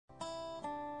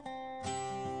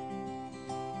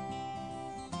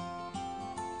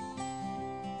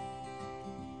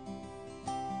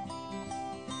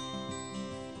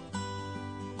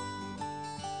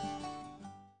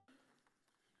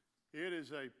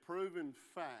is a proven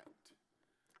fact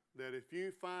that if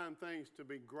you find things to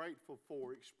be grateful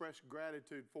for, express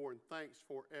gratitude for, and thanks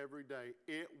for every day,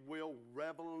 it will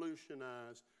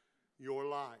revolutionize your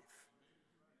life.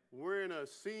 We're in a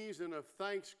season of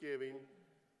Thanksgiving,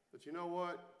 but you know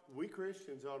what? We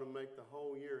Christians ought to make the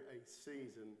whole year a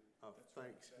season of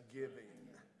Thanksgiving.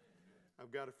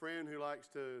 I've got a friend who likes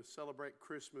to celebrate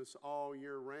Christmas all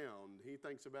year round. He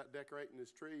thinks about decorating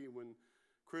his tree when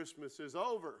Christmas is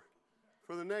over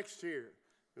for the next year.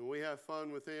 And we have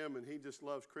fun with him, and he just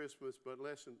loves Christmas. But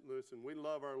listen, we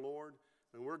love our Lord,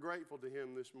 and we're grateful to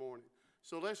him this morning.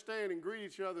 So let's stand and greet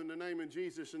each other in the name of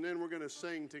Jesus, and then we're going to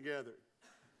sing together.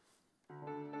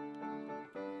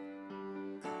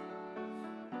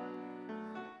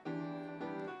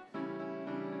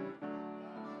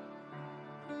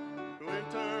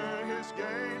 Enter his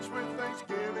gates with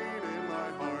thanksgiving in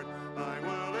my heart. I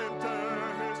will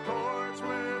enter his courts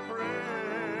with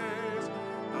praise.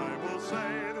 I will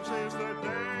say, this is the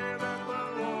day that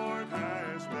the Lord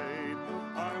has made.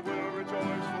 I will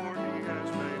rejoice, for he has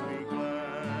made me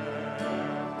glad.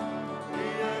 He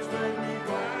has made me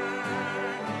glad.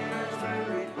 He has made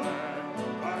me glad.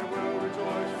 I will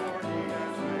rejoice, for he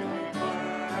has made me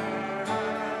glad.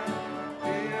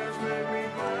 He has made me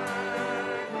glad.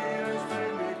 He has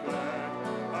made me glad.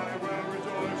 I will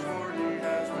rejoice, for he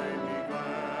has made me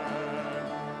glad.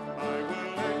 I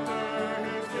will enter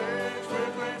his gates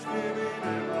with thanksgiving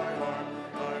in my heart.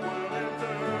 I will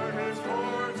enter his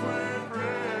courts with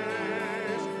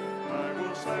praise. I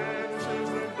will say, this is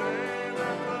the day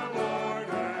that the Lord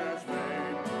has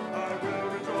made. I will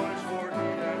rejoice, for he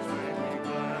has made me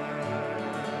glad.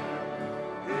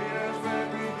 He has made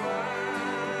me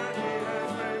glad. He has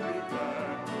made me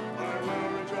glad. I will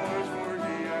rejoice, for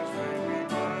he has made me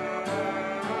glad.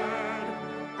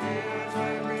 He has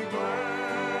made me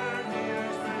glad. He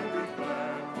has made me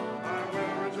glad. I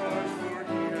will rejoice, for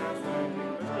he has made me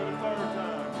glad. Let's go the third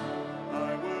time. I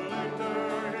will enter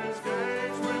his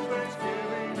gates with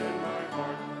thanksgiving in my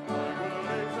heart. I will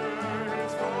enter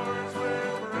his courts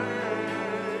with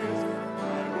praise.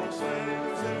 I will say,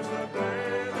 this is the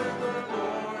day that the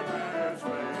Lord has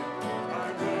made. I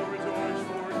will rejoice,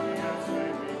 for he has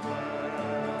made me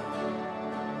glad.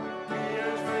 He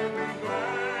has made me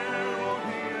glad. Oh,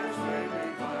 he has made me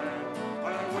glad.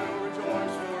 I will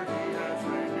rejoice, for he has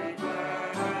made me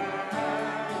glad.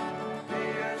 He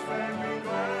has made me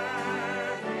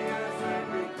glad. He has made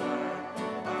me glad.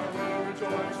 I will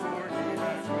rejoice, for he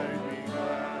has made me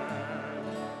glad.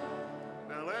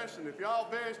 Now listen, if y'all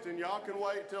visiting, y'all can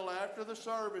wait till after the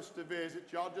service to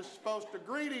visit. Y'all just supposed to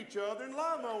greet each other and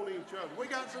love on each other. We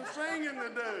got some singing to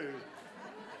do.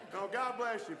 Oh, God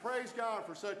bless you. Praise God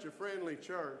for such a friendly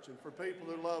church and for people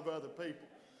who love other people.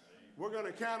 We're going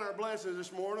to count our blessings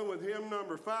this morning with hymn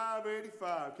number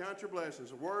 585. Count your blessings.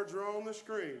 The words are on the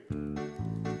screen.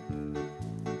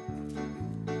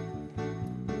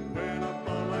 When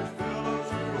upon life's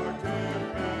billows you are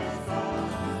tempest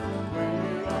tossed, when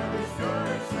you are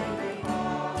discouraged, thinking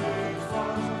all is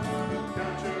lost,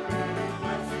 count your many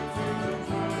blessings, seasons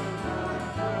will not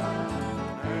come,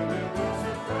 and it will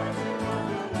surprise you what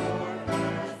the Lord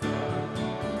has done.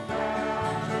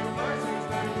 Count your blessings,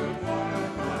 thank the Lord,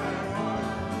 my heart.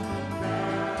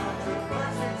 Count your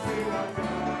blessings, see what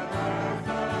God has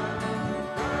done.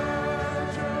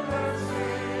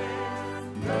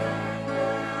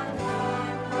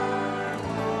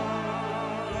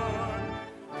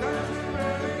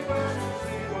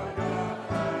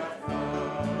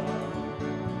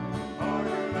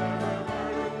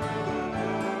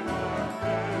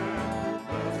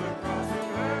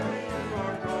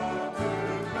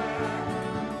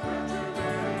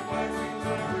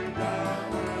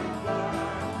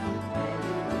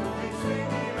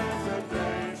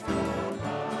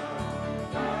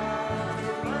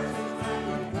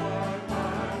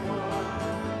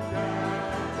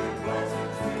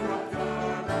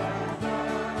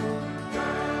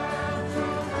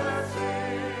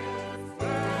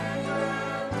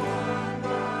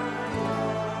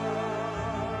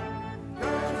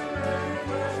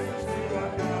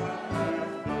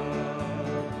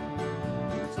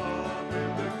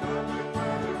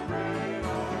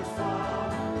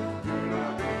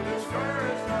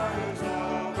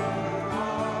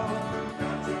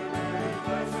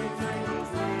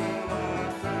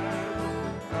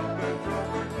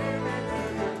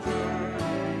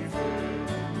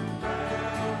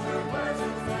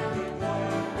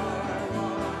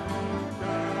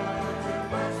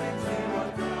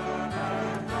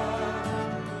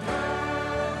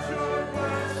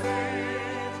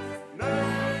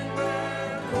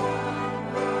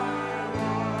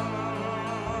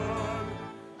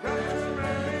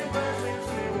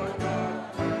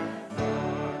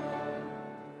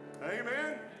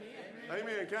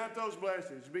 count those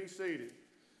blessings. Be seated.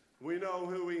 We know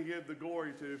who we can give the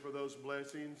glory to for those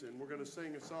blessings, and we're going to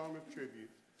sing a song of tribute,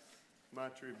 my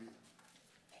tribute.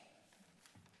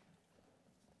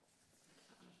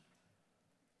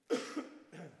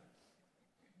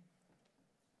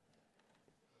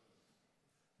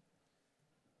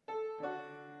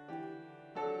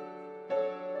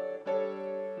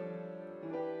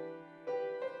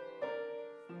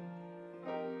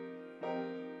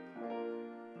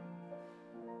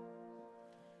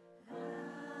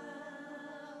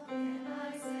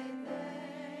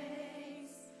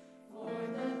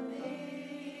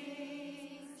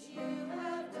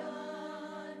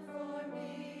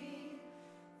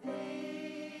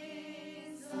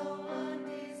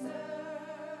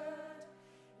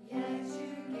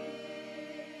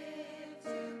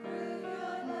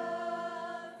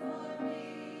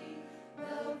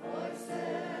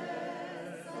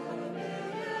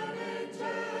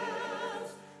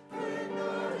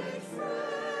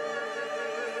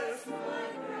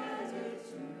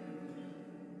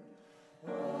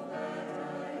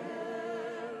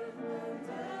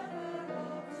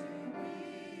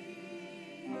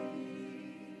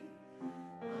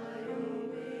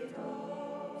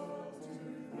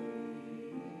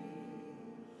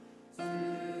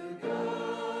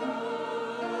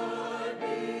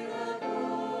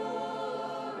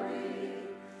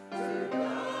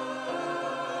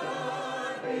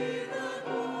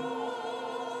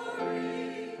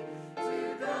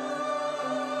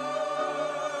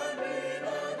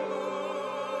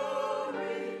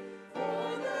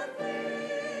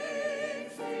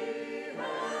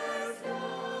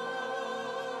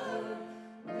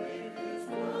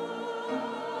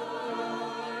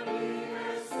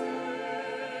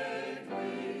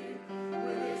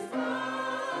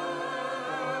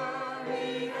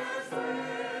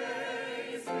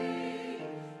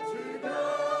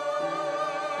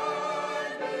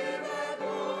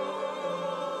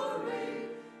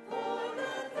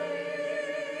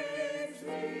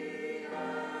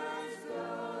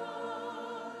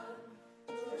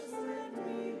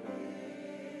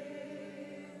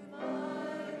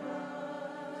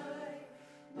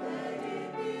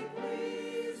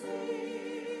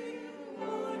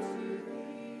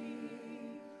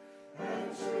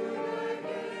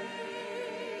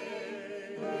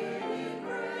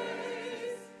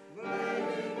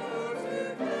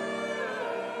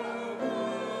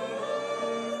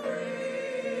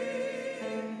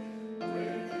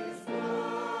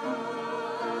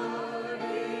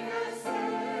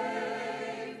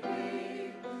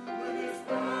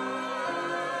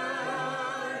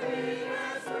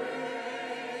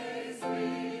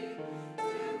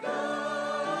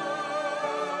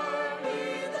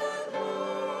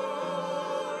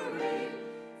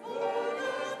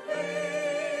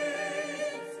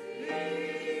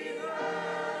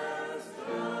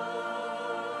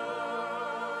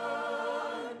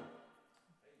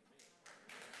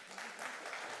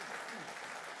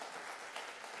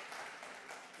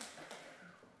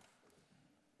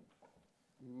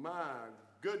 My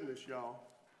goodness, y'all.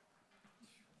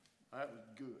 That was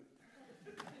good.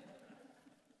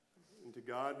 And to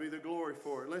God be the glory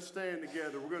for it. Let's stand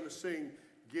together. We're going to sing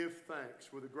Give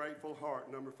Thanks with a Grateful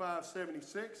Heart. Number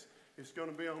 576. It's going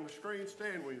to be on the screen.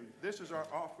 Stand with me. This is our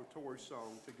offertory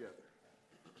song together.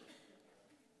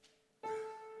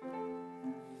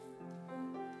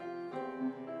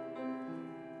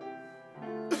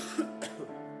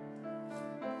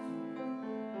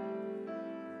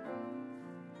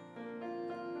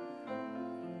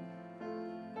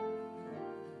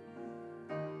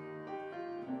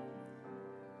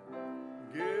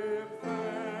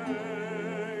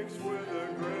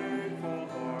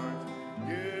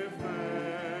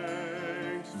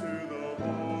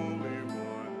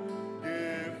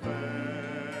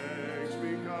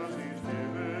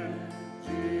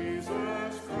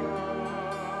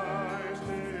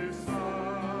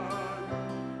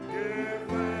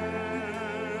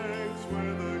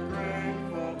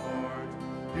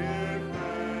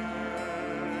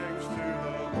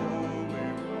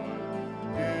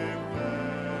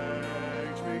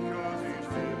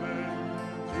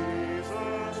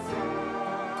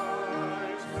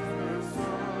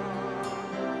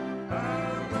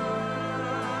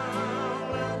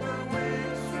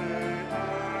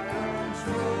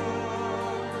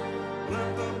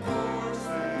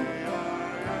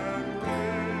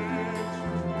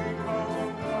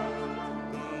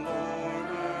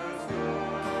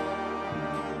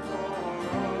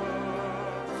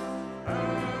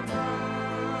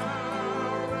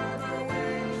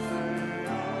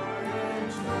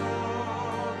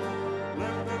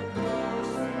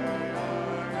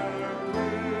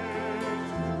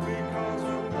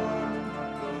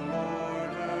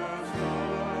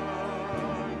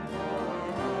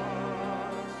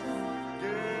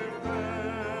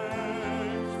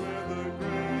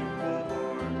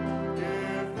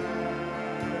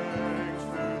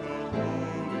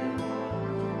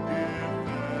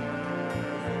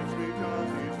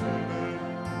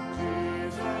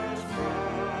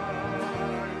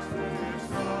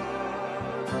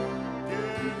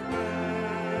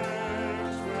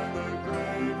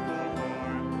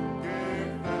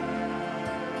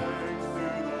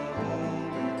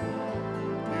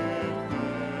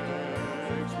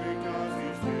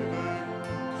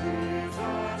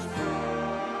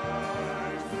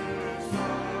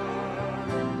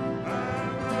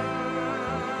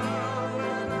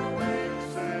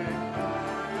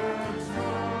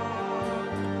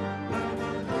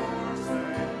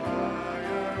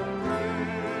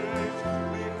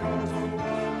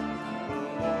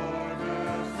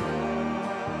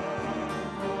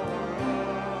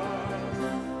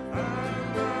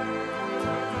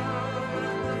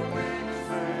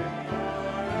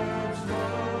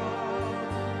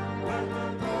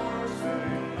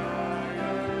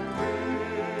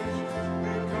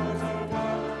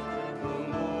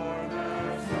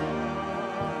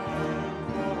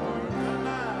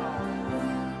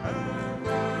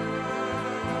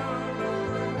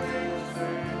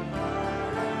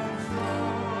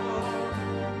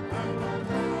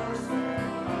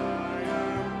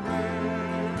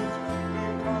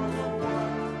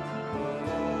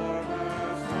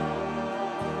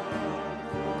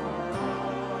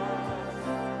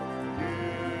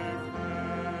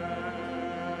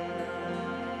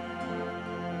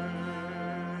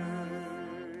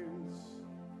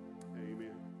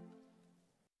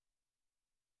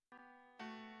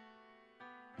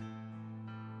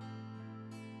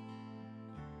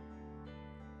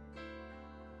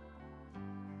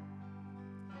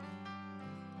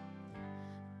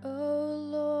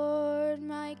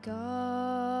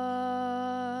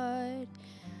 God.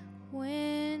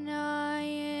 When I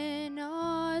in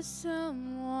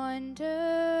awesome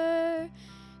wonder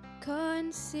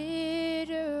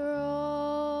consider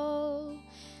all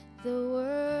the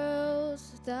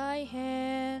worlds thy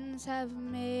hands have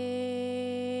made,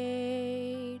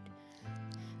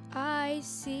 I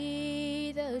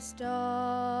see the stars,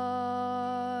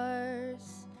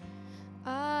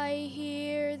 I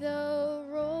hear the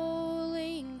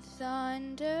rolling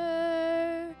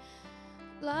thunder,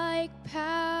 like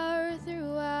power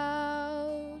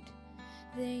throughout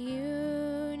the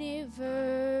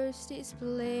universe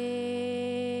displayed.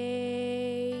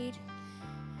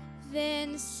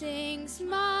 Then sings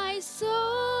my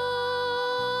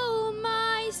soul,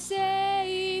 my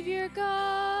Savior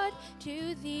God,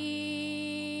 to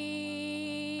thee.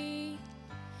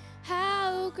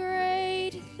 How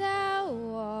great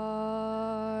thou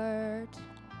art,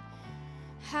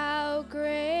 how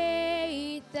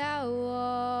great thou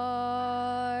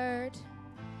art.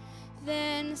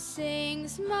 Then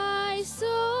sings my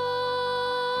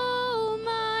soul,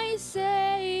 my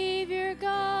Savior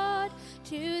God,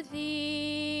 to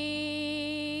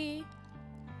thee.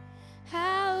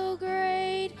 How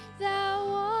great thou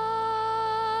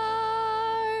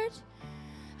art,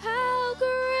 how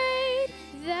great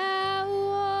thou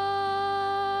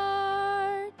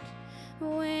art.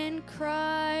 When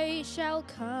Christ shall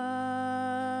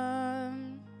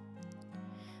come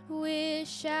with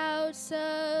shouts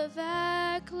of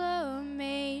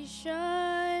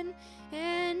acclamation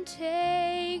and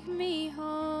take me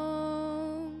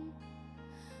home,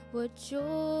 what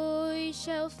joy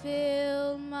shall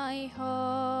fill my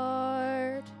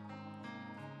heart.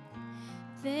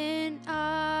 Then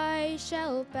I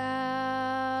shall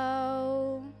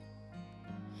bow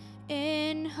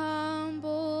in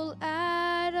humble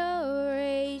adoration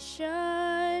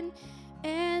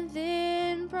and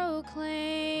then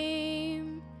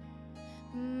proclaim,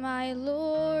 my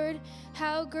Lord,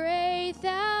 how great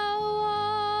thou art.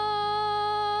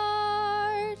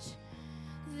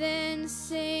 Then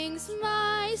sings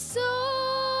my soul,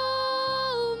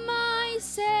 my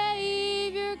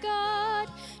Savior God,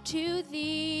 to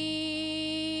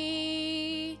thee.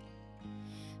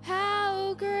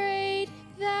 How great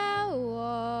thou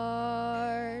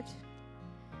art,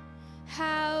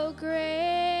 how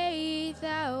great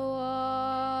thou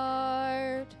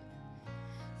art.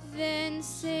 Then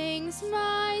sings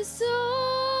my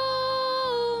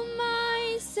soul,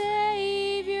 my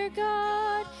Savior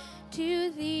God,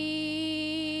 to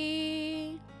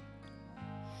thee.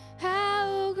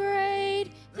 How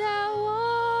great thou art,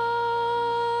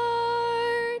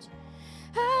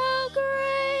 how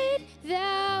great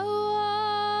thou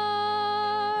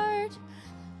art,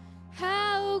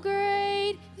 how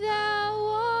great thou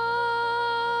art,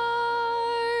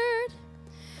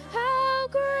 how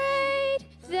great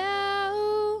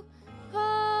thou art.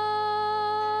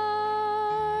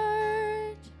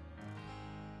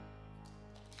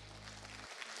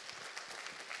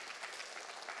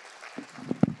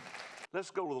 Let's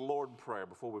go to the Lord in prayer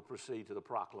before we proceed to the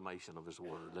proclamation of His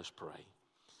Word. Let's pray.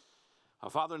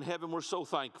 Our Father in heaven, we're so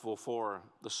thankful for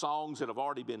the songs that have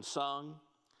already been sung,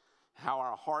 how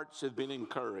our hearts have been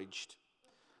encouraged.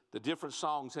 The different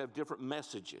songs have different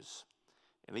messages,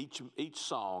 and each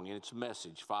song and its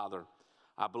message, Father,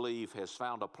 I believe has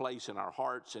found a place in our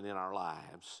hearts and in our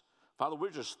lives. Father, we're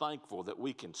just thankful that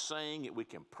we can sing, that we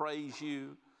can praise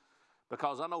You,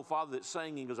 because I know, Father, that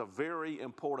singing is a very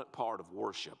important part of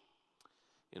worship.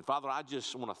 And Father, I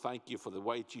just want to thank You for the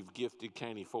way that You've gifted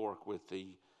Caney Fork with the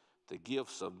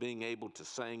gifts of being able to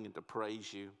sing and to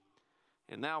praise You.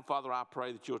 And now, Father, I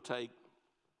pray that You'll take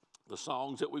the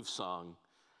songs that we've sung,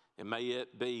 and may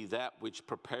it be that which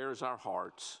prepares our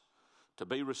hearts to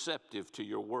be receptive to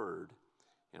Your Word.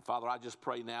 And Father, I just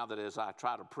pray now that as I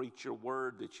try to preach Your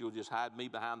Word, that You'll just hide me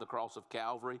behind the cross of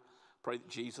Calvary. Pray that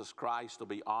Jesus Christ will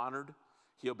be honored,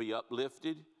 He'll be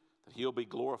uplifted, that He'll be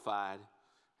glorified,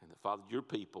 and that, Father, Your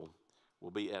people will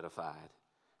be edified.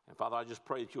 And, Father, I just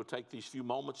pray that You'll take these few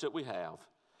moments that we have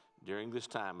during this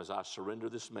time as I surrender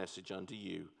this message unto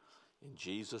You. In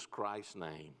Jesus Christ's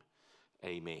name,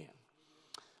 amen.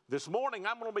 This morning,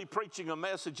 I'm going to be preaching a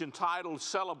message entitled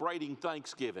Celebrating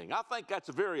Thanksgiving. I think that's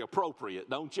very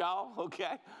appropriate, don't y'all?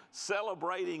 Okay?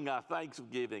 Celebrating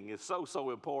Thanksgiving is so,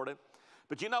 so important.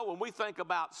 But you know, when we think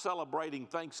about celebrating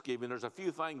Thanksgiving, there's a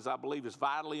few things I believe is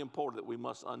vitally important that we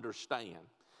must understand.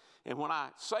 And when I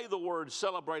say the word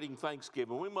celebrating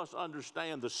Thanksgiving, we must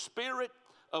understand the spirit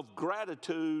of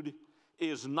gratitude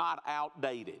is not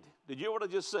outdated. Did you hear what I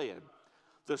just said?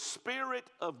 The spirit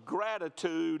of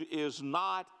gratitude is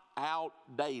not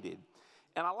outdated.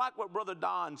 And I like what Brother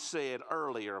Don said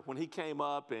earlier when he came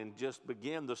up and just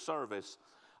began the service.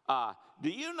 Do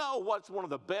you know what's one of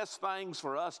the best things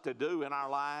for us to do in our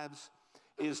lives?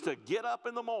 Is to get up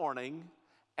in the morning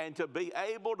and to be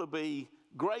able to be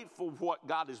grateful for what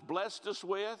God has blessed us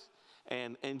with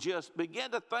and just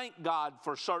begin to thank God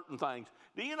for certain things.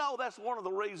 Do you know that's one of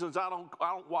the reasons I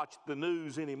don't watch the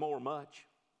news anymore much?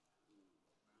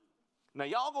 Now,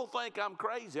 y'all gonna think I'm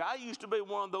crazy. I used to be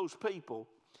one of those people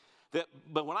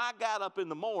but when I got up in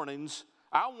the mornings,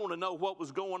 I want to know what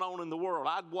was going on in the world.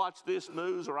 I'd watch this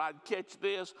news or I'd catch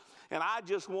this, and I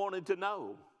just wanted to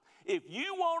know. If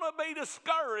you want to be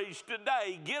discouraged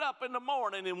today, get up in the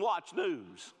morning and watch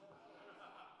news.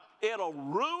 It'll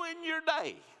ruin your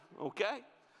day, okay?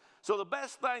 So the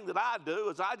best thing that I do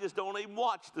is I just don't even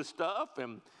watch the stuff,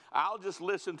 and I'll just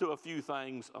listen to a few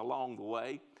things along the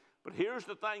way. But here's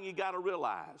the thing you got to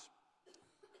realize.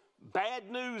 Bad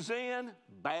news in,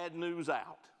 bad news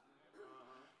out.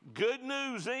 Good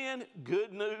news in,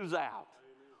 good news out.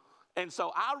 And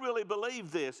so I really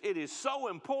believe this. It is so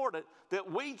important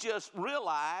that we just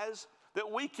realize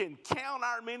that we can count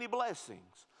our many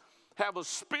blessings, have a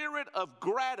spirit of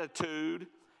gratitude,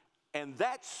 and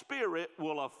that spirit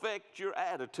will affect your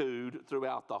attitude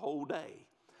throughout the whole day.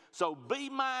 So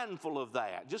be mindful of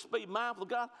that. Just be mindful of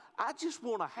God. I just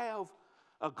want to have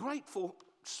a grateful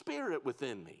spirit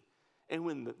within me. And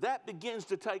when that begins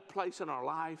to take place in our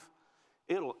life,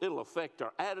 it'll affect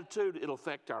our attitude. It'll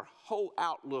affect our whole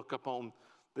outlook upon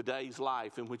the day's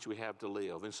life in which we have to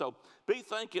live. And so be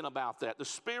thinking about that. The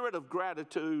spirit of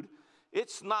gratitude,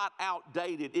 it's not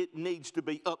outdated. It needs to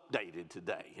be updated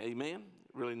today. Amen?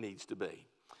 It really needs to be.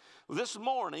 Well, this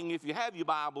morning, if you have your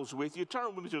Bibles with you,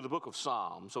 turn with me to the book of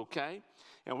Psalms, okay?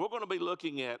 And we're going to be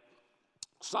looking at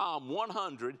Psalm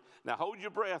 100. Now, hold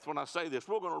your breath when I say this.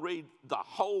 We're going to read the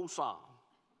whole psalm.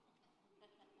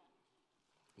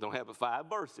 Don't have but 5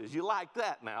 verses. You like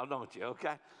that now, don't you?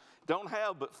 Okay. Don't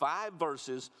have but 5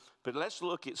 verses, but let's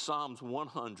look at Psalms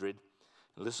 100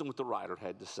 and listen what the writer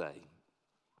had to say.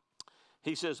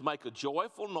 He says, "Make a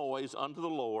joyful noise unto the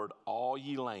Lord, all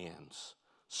ye lands.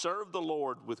 Serve the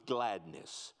Lord with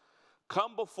gladness.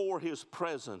 Come before his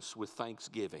presence with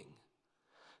thanksgiving.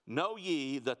 Know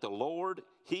ye that the Lord,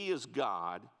 he is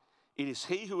God. It is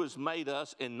he who has made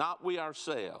us, and not we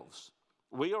ourselves.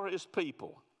 We are his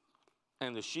people,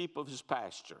 and the sheep of his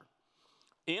pasture.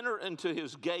 Enter into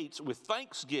his gates with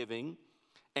thanksgiving,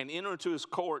 and enter into his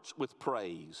courts with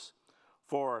praise.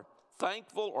 For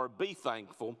thankful or be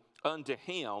thankful unto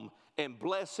him, and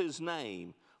bless his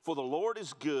name. For the Lord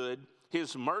is good,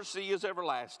 his mercy is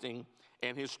everlasting,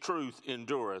 and his truth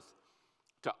endureth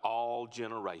to all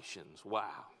generations."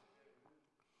 Wow.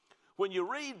 When you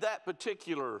read that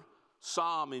particular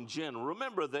psalm in general,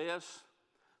 remember this.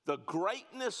 The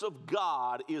greatness of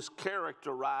God is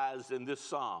characterized in this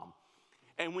psalm.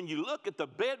 And when you look at the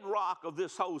bedrock of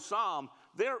this whole psalm,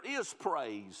 there is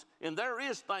praise and there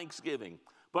is thanksgiving.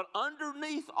 But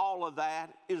underneath all of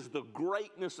that is the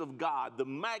greatness of God, the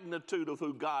magnitude of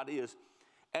who God is.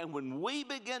 And when we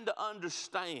begin to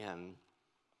understand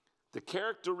the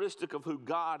characteristic of who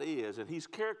God is, and he's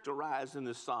characterized in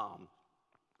this psalm,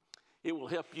 it will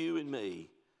help you and me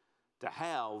to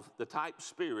have the type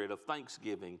spirit of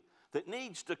thanksgiving that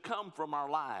needs to come from our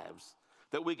lives,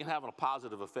 that we can have a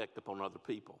positive effect upon other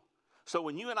people. So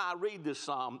when you and I read this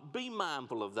psalm, be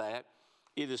mindful of that.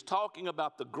 It is talking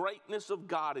about the greatness of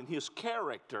God and his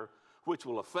character, which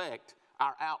will affect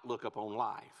our outlook upon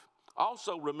life.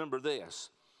 Also remember this.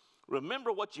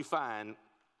 Remember what you find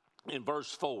in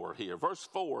verse 4 here. Verse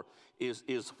 4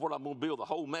 is what I'm going to build the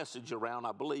whole message around,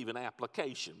 I believe, in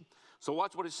application. So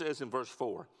watch what it says in verse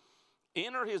 4.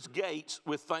 Enter his gates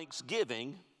with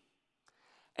thanksgiving,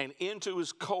 and into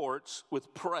his courts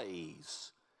with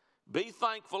praise. Be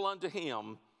thankful unto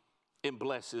him, and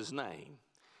bless his name.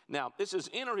 Now, this is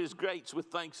enter his gates with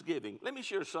thanksgiving. Let me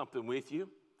share something with you.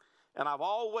 And I've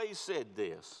always said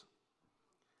this.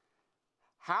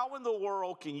 How in the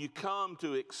world can you come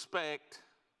to expect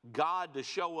God to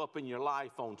show up in your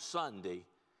life on Sunday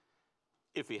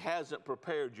if he hasn't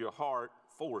prepared your heart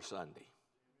for Sunday?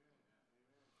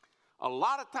 A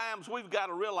lot of times we've got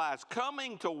to realize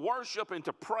coming to worship and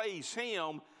to praise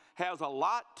him has a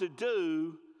lot to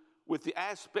do with the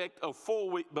aspect of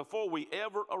before we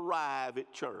ever arrive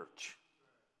at church.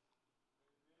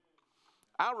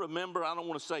 I remember, I don't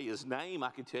want to say his name, I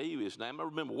can tell you his name. I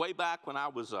remember way back when I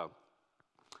was a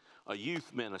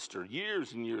youth minister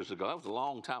years and years ago. That was a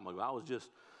long time ago. I was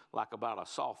just like about a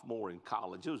sophomore in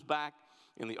college. It was back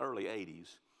in the early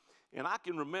 80s. And I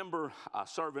can remember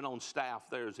serving on staff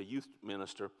there as a youth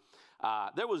minister.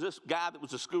 There was this guy that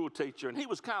was a school teacher, and he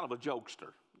was kind of a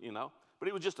jokester, you know. but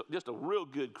he was just a real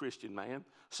good Christian man,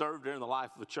 served during the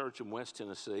life of a church in West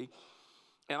Tennessee.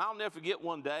 And I'll never forget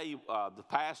one day, the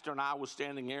pastor and I was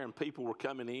standing there, and people were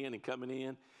coming in.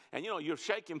 And, you're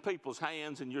shaking people's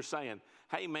hands, and you're saying,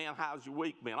 hey, man, how's your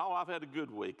week been? Oh, I've had a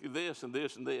good week, this and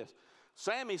this and this.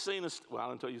 Sammy seen us, well, I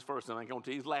didn't tell you his first name, I ain't going to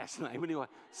tell you his last name. Anyway,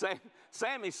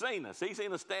 Sammy seen us. He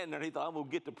seen us standing there, and he thought, I'm going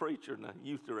to get the preacher and the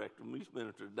youth director and youth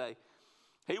minister today.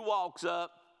 He walks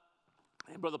up,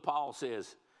 and Brother Paul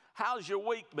says, how's your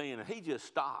week been? And he just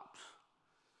stops.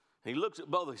 He looks at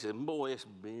both of them and says, boy, it's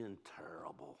been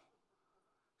terrible.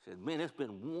 He said, man, it's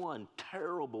been one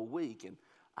terrible week. And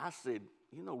I said,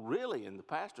 really? And the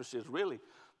pastor says, really?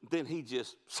 Then he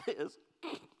just says,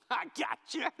 I got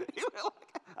you.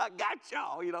 I got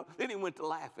y'all, Then he went to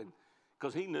laughing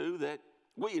because he knew that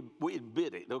we had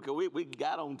bit it. Okay, we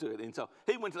got onto it. And so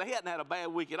he hadn't had a bad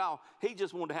week at all. He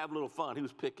just wanted to have a little fun. He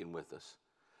was picking with us.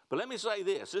 But let me say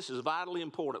this is vitally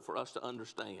important for us to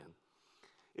understand.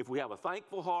 If we have a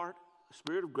thankful heart, a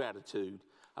spirit of gratitude,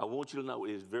 I want you to know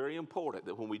it is very important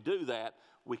that when we do that,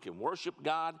 we can worship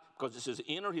God, because it says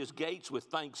enter his gates with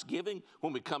thanksgiving.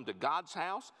 When we come to God's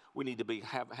house, we need to be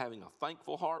having a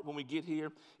thankful heart when we get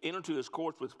here. Enter to his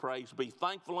courts with praise. Be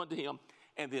thankful unto him,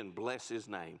 and then bless his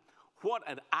name. What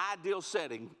an ideal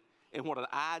setting and what an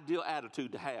ideal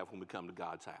attitude to have when we come to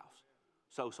God's house.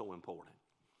 So important.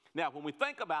 Now, when we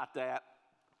think about that,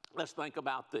 let's think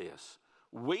about this.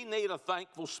 We need a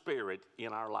thankful spirit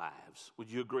in our lives. Would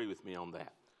you agree with me on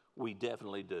that? We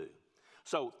definitely do.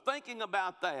 So thinking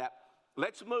about that,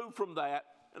 let's move from that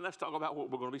and let's talk about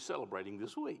what we're going to be celebrating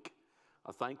this week.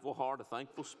 A thankful heart, a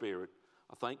thankful spirit,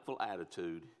 a thankful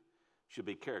attitude should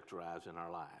be characterized in our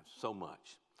lives so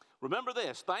much. Remember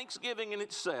this, Thanksgiving in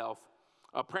itself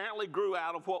apparently grew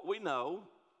out of what we know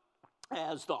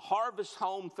as the Harvest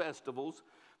Home Festivals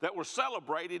that were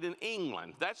celebrated in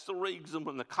England. That's the reason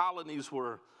when the colonies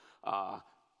were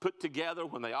put together,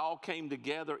 when they all came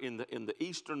together in the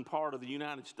eastern part of the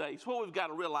United States. What we've got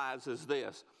to realize is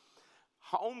this.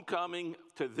 Homecoming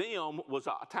to them was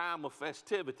a time of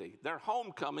festivity. Their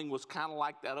homecoming was kind of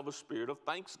like that of a spirit of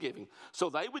thanksgiving.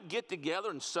 So they would get together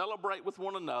and celebrate with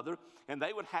one another, and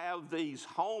they would have these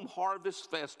home harvest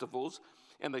festivals,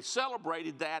 and they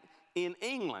celebrated that in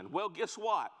England. Well, guess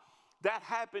what? That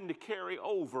happened to carry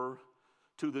over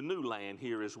to the new land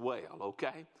here as well,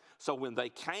 okay? So when they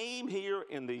came here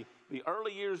in the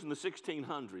early years in the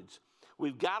 1600s,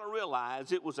 we've got to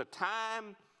realize it was a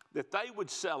time that they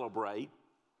would celebrate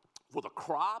for the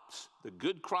crops, the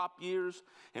good crop years,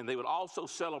 and they would also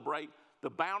celebrate the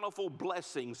bountiful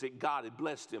blessings that God had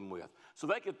blessed them with. So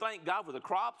they could thank God for the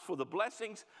crops, for the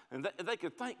blessings, and they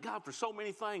could thank God for so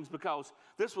many things because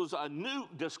this was a new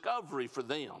discovery for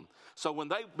them. So when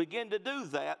they began to do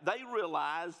that, they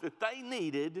realized that they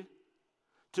needed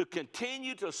to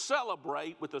continue to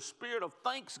celebrate with a spirit of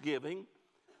thanksgiving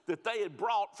that they had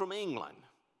brought from England.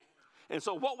 And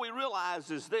so what we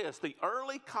realize is this, the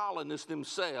early colonists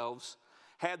themselves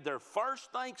had their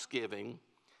first Thanksgiving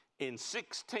in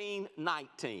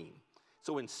 1619.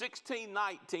 So in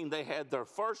 1619, they had their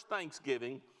first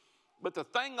Thanksgiving. But the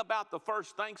thing about the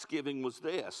first Thanksgiving was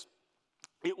this.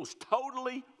 It was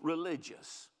totally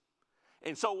religious.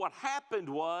 And so what happened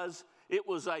was it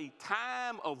was a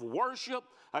time of worship,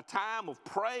 a time of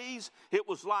praise. It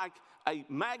was like a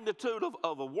magnitude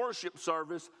of a worship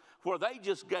service where they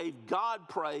just gave God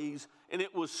praise, and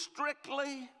it was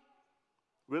strictly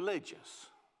religious.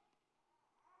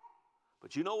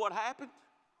 But you know what happened?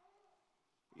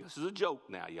 This is a joke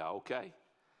now, y'all, okay?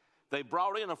 They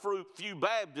brought in a few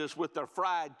Baptists with their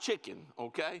fried chicken,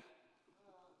 okay?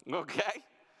 Okay?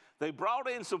 They brought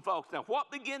in some folks. Now,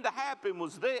 what began to happen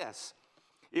was this.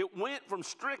 It went from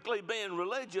strictly being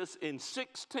religious in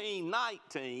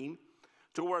 1619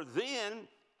 to where then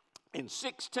in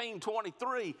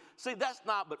 1623, see, that's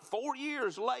not but 4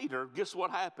 years later, guess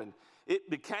what happened? It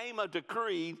became a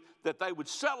decree that they would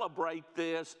celebrate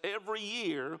this every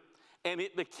year, and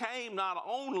it became not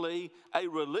only a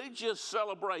religious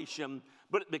celebration,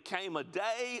 but it became a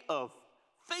day of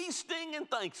feasting and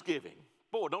thanksgiving.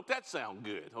 Boy, don't that sound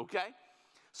good, okay?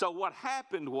 So what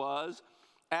happened was,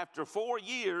 after 4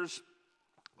 years,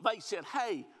 they said,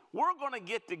 hey, we're going to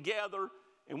get together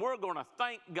and we're going to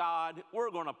thank God,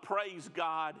 we're going to praise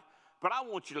God, but I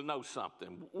want you to know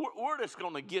something. We're just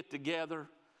going to get together,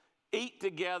 eat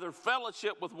together,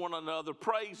 fellowship with one another,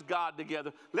 praise God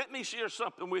together. Let me share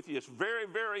something with you. It's very,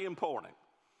 very important.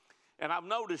 And I've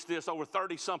noticed this over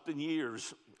 30-something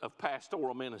years of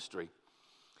pastoral ministry.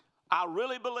 I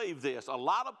really believe this. A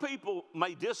lot of people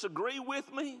may disagree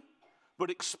with me, but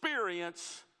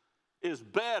experience is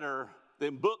better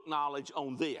than book knowledge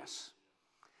on this.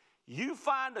 You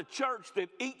find a church that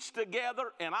eats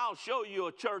together, and I'll show you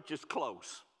a church that's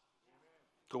close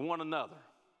to one another.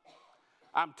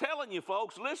 I'm telling you,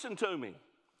 folks, listen to me.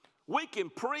 We can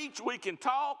preach, we can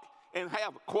talk, and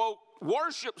have, quote,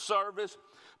 worship service,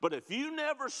 but if you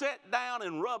never sit down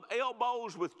and rub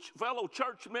elbows with fellow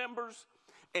church members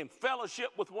and fellowship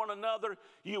with one another,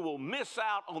 you will miss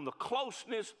out on the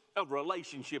closeness of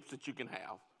relationships that you can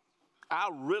have. I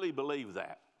really believe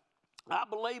that. I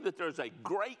believe that there's a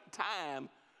great time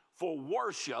for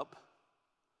worship,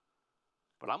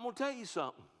 but I'm going to tell you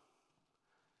something.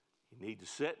 You need to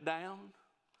sit down,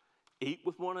 eat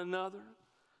with one another,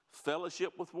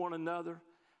 fellowship with one another,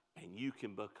 and you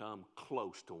can become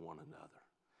close to one another.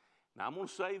 Now, I'm going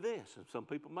to say this, and some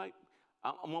people might,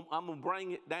 I'm going to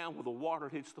bring it down where the water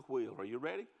hits the wheel. Are you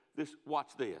ready? Watch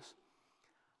this.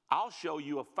 I'll show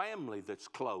you a family that's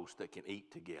close that can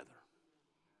eat together.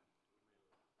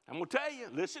 I'm going to tell you,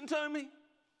 listen to me.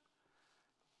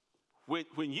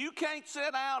 When you can't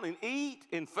sit down and eat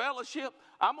in fellowship,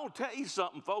 I'm going to tell you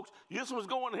something, folks. This one's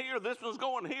going here, this one's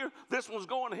going here, this one's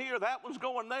going here, that one's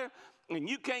going there, and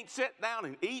you can't sit down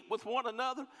and eat with one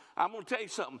another, I'm going to tell you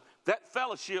something. That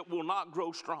fellowship will not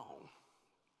grow strong.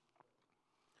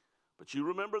 But you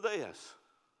remember this.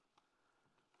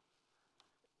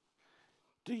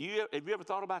 Have you ever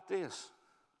thought about this?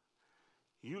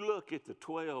 You look at the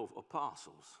 12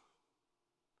 apostles.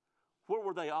 Where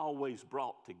were they always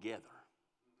brought together?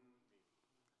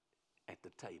 At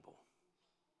the table.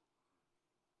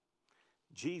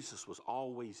 Jesus was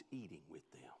always eating with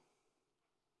them.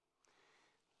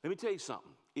 Let me tell you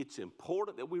something. It's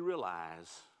important that we realize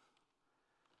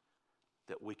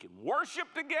that we can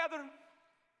worship together,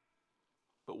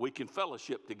 but we can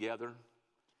fellowship together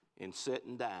and sit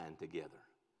and dine together.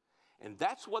 And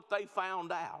that's what they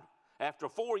found out. After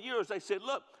 4 years, they said,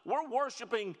 look, we're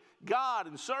worshiping God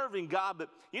and serving God, but,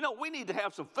 we need to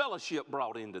have some fellowship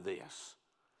brought into this.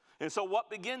 And so what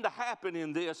began to happen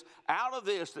in this, out of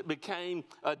this, it became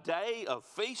a day of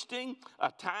feasting,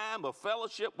 a time of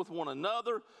fellowship with one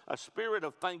another, a spirit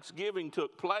of thanksgiving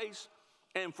took place,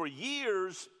 and for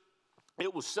years,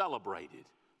 it was celebrated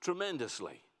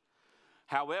tremendously.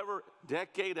 However,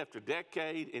 decade after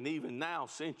decade, and even now,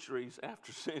 centuries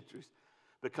after centuries,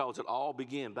 because it all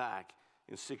began back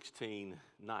in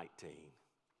 1619.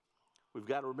 We've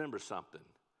got to remember something,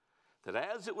 that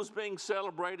as it was being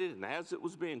celebrated and as it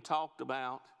was being talked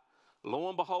about, lo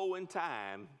and behold in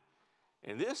time,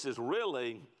 and this is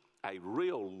really a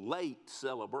real late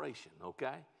celebration,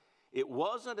 okay? It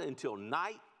wasn't until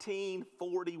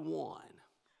 1941,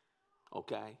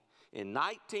 okay? In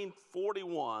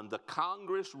 1941, the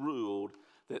Congress ruled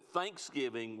that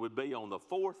Thanksgiving would be on the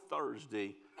fourth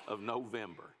Thursday of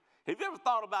November. Have you ever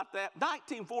thought about that?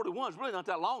 1941 is really not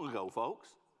that long ago, folks.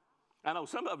 I know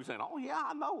some of you are saying, oh, yeah,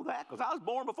 I know that because I was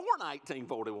born before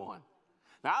 1941.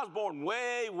 Now, I was born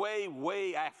way, way,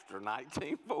 way after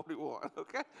 1941,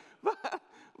 okay?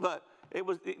 But it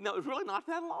was really not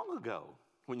that long ago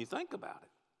when you think about it.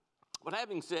 But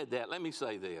having said that, let me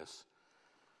say this.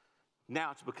 Now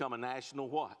it's become a national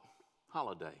what?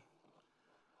 Holiday.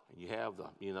 And you have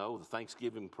the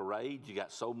Thanksgiving parade. You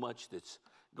got so much that's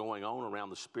going on around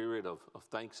the spirit of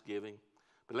Thanksgiving.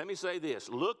 But let me say this,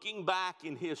 looking back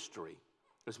in history,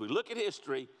 as we look at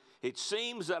history, it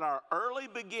seems that our early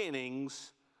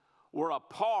beginnings were a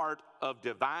part of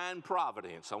divine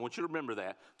providence. I want you to remember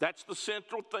that. That's the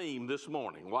central theme this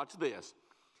morning. Watch this.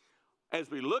 As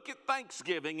we look at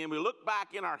Thanksgiving and we look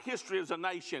back in our history as a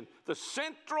nation, the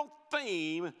central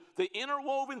theme, the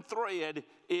interwoven thread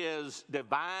is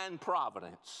divine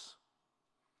providence,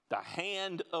 the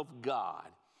hand of God.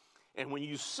 And when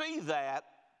you see that,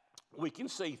 we can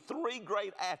see three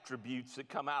great attributes that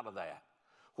come out of that.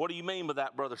 What do you mean by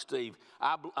that, Brother Steve?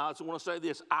 I just want to say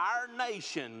this. Our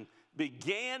nation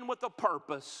began with a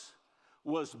purpose,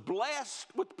 was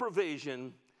blessed with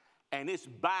provision, and it's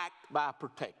backed by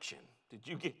protection. Did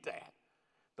you get that?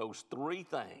 Those three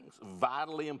things,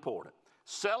 vitally important.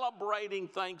 Celebrating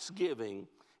Thanksgiving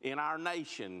in our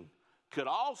nation could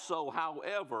also,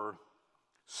 however,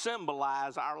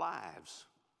 symbolize our lives.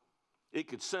 It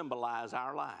could symbolize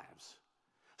our lives.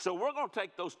 So we're going to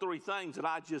take those three things that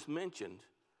I just mentioned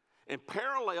and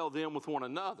parallel them with one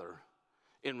another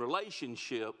in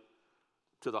relationship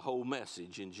to the whole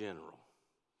message in general.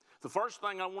 The first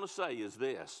thing I want to say is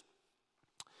this.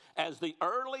 As the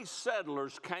early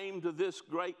settlers came to this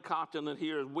great continent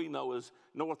here we know as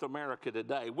North America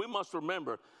today, we must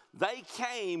remember they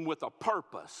came with a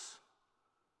purpose.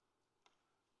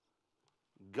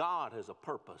 God has a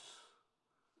purpose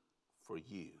for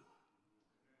you.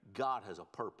 God has a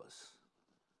purpose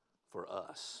for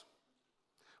us.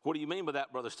 What do you mean by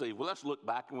that, Brother Steve? Well, let's look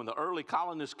back. When the early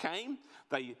colonists came,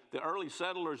 the early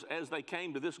settlers, as they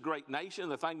came to this great nation,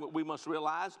 the thing that we must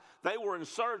realize, they were in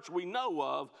search, we know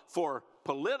of, for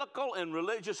political and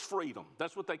religious freedom.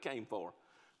 That's what they came for.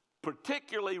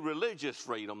 Particularly religious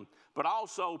freedom, but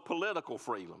also political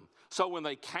freedom. So when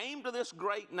they came to this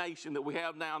great nation that we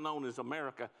have now known as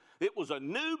America, it was a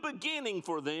new beginning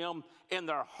for them, and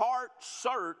their heart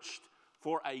searched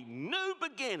for a new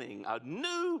beginning, a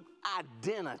new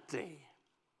identity.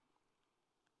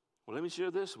 Well, let me share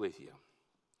this with you.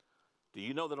 Do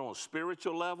you know that on a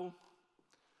spiritual level,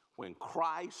 when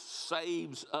Christ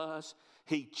saves us,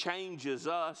 he changes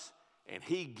us, and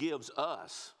he gives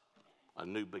us a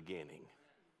new beginning?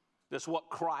 That's what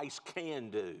Christ can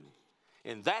do.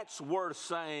 And that's worth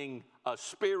saying a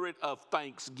spirit of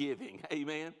thanksgiving.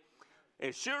 Amen.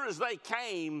 As sure as they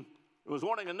came, it was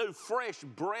wanting a new fresh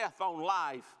breath on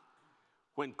life.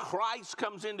 When Christ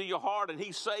comes into your heart and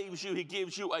he saves you, he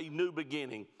gives you a new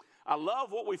beginning. I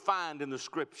love what we find in the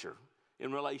scripture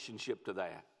in relationship to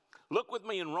that. Look with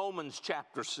me in Romans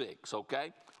chapter 6,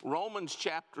 okay? Romans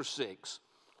chapter 6.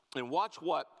 And watch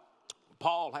what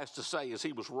Paul has to say as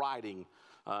he was writing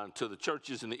to the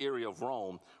churches in the area of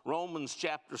Rome. Romans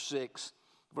chapter 6,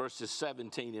 verses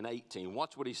 17 and 18.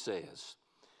 Watch what he says.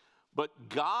 But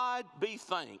God be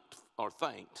thanked,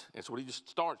 that's what he just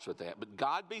starts with that. But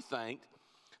God be thanked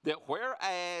that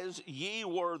whereas ye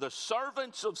were the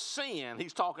servants of sin,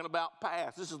 he's talking about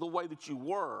past, this is the way that you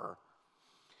were,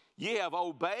 ye have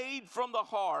obeyed from the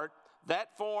heart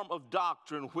that form of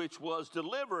doctrine which was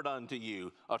delivered unto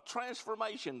you. A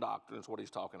transformation doctrine is what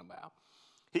he's talking about.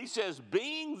 He says,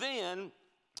 being then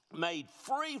made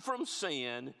free from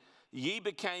sin, ye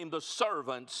became the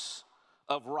servants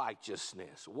of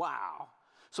righteousness. Wow.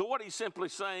 So what he's simply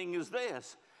saying is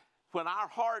this: when our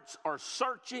hearts are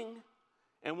searching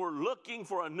and we're looking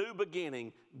for a new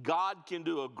beginning, God can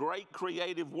do a great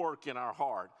creative work in our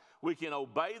heart. We can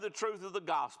obey the truth of the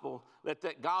gospel, let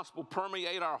that gospel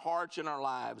permeate our hearts and our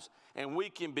lives, and we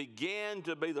can begin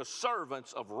to be the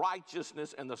servants of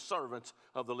righteousness and the servants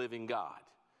of the living God.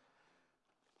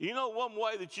 You know one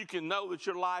way that you can know that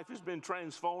your life has been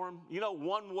transformed? You know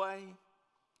one way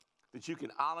that you can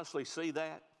honestly see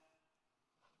that?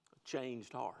 A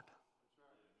changed heart.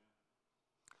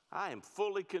 I am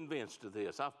fully convinced of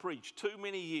this. I've preached too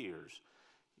many years.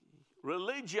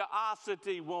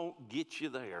 Religiosity won't get you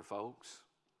there, folks.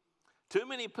 Too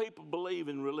many people believe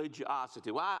in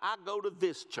religiosity. Well, I go to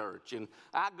this church, and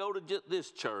I go to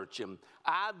this church, and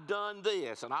I've done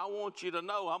this, and I want you to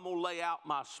know I'm going to lay out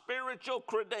my spiritual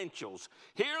credentials.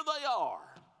 Here they are.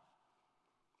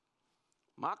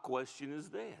 My question is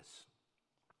this: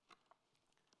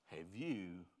 have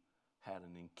you had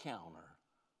an encounter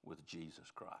with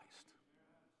Jesus Christ?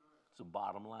 It's the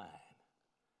bottom line.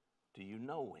 Do you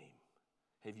know him?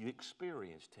 Have you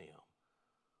experienced him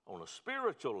on a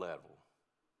spiritual level?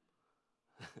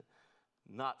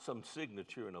 Not some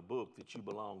signature in a book that you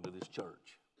belong to this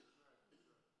church.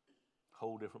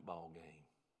 Whole different ball game.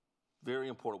 Very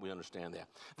important we understand that.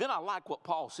 Then I like what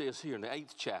Paul says here in the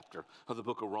 8th chapter of the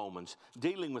book of Romans,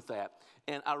 dealing with that.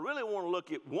 And I really want to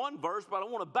look at one verse, but I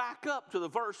want to back up to the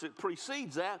verse that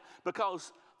precedes that,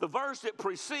 because the verse that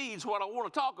precedes what I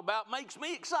want to talk about makes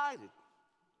me excited.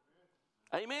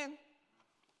 Amen?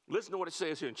 Listen to what it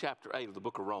says here in chapter 8 of the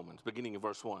book of Romans, beginning in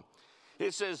verse 1.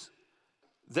 It says,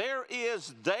 there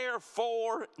is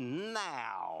therefore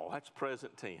now, that's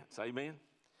present tense, amen?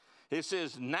 It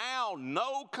says, now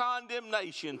no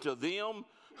condemnation to them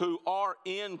who are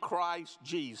in Christ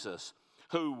Jesus,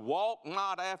 who walk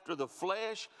not after the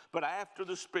flesh, but after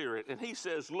the Spirit. And he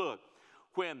says, look,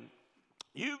 when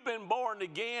you've been born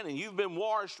again and you've been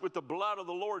washed with the blood of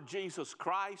the Lord Jesus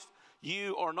Christ,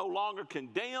 you are no longer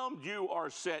condemned. You are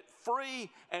set free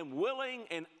and willing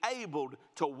and able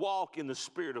to walk in the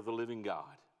Spirit of the living God.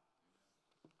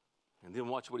 And then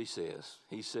watch what he says.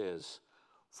 He says,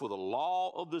 for the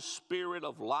law of the Spirit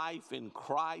of life in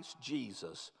Christ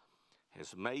Jesus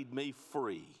has made me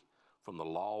free from the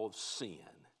law of sin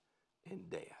and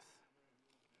death.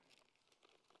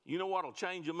 You know what will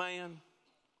change a man?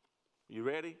 You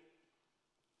ready?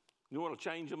 You know what will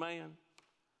change a man?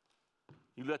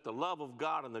 You let the love of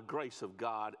God and the grace of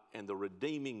God and the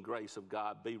redeeming grace of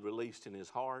God be released in his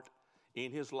heart,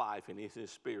 in his life, and in his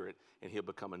spirit, and he'll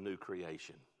become a new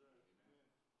creation.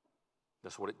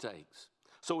 That's what it takes.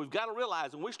 So we've got to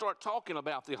realize, when we start talking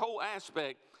about the whole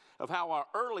aspect of how our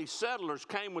early settlers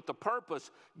came with the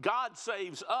purpose, God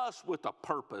saves us with a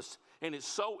purpose, and it's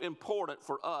so important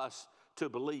for us to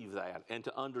believe that and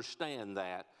to understand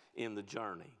that in the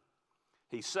journey.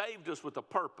 He saved us with a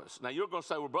purpose. Now, you're going to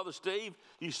say, well, Brother Steve,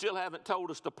 you still haven't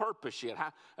told us the purpose yet.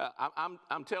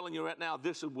 I'm telling you right now,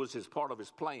 this was part of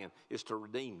his plan, is to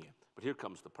redeem you. But here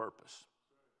comes the purpose.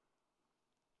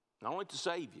 Not only to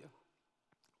save you,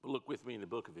 but look with me in the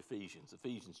book of Ephesians.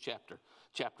 Ephesians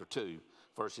chapter 2,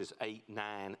 verses 8,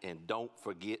 9, and don't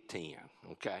forget 10,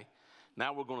 okay?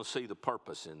 Now we're going to see the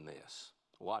purpose in this.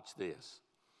 Watch this.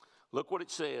 Look what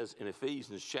it says in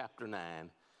Ephesians chapter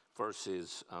 9,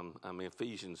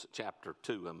 Ephesians chapter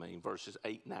 2, verses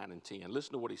 8, 9, and 10.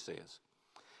 Listen to what he says.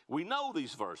 We know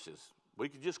these verses. We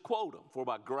could just quote them. For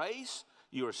by grace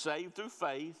you are saved through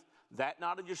faith, that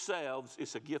not of yourselves,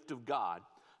 it's a gift of God,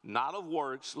 not of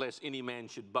works, lest any man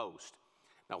should boast.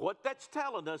 Now what that's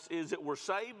telling us is that we're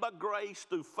saved by grace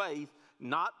through faith,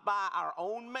 not by our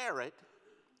own merit,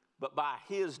 but by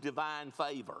his divine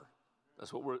favor.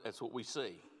 That's what we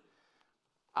see.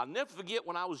 I'll never forget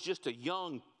when I was just a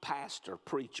young pastor,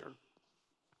 preacher.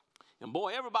 And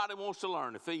boy, everybody wants to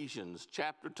learn Ephesians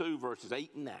chapter 2, verses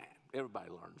 8 and 9. Everybody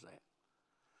learns that.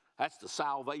 That's the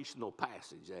salvational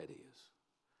passage, that is.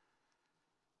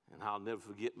 And I'll never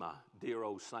forget my dear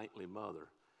old saintly mother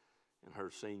in her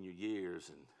senior years,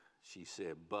 and she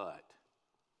said,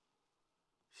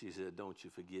 she said, don't you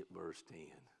forget verse 10.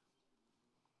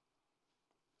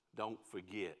 Don't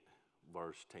forget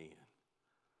verse 10.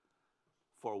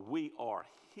 For we are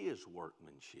his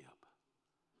workmanship.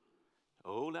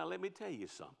 Oh, now let me tell you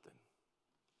something.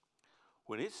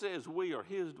 When it says we are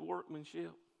his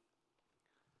workmanship,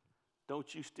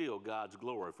 don't you steal God's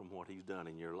glory from what he's done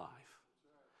in your life.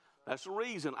 That's the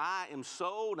reason I am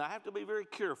so, and I have to be very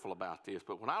careful about this,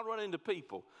 but when I run into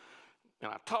people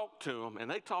and I talk to them and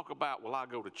they talk about, well, I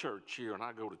go to church here and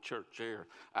I go to church there,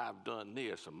 I've done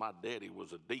this, and my daddy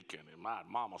was a deacon, and my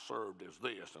mama served as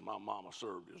this, and my mama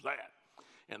served as that.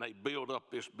 And they build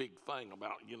up this big thing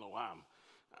about,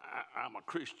 I'm a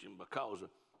Christian because of,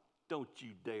 don't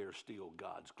you dare steal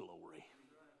God's glory.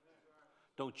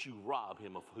 Don't you rob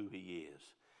him of who he is.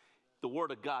 The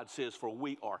word of God says, for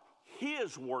we are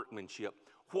his workmanship.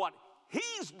 What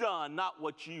he's done, not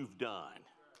what you've done.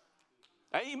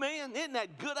 Amen? Isn't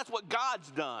that good? That's what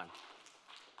God's done.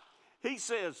 He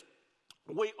says,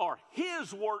 we are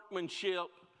his workmanship,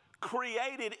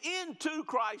 created into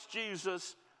Christ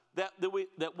Jesus, that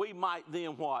we might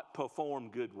then what? Perform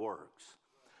good works.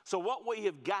 So what we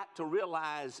have got to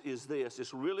realize is this.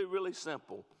 It's really, really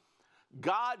simple.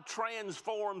 God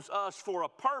transforms us for a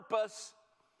purpose.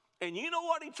 And you know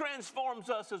what he transforms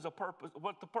us as a purpose?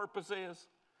 What the purpose is?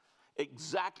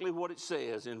 Exactly what it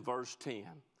says in verse 10.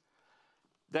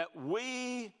 That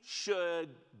we should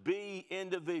be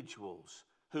individuals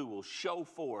who will show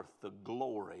forth the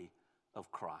glory of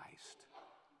Christ.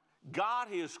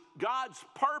 God's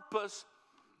purpose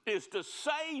is to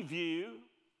save you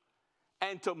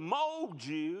and to mold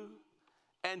you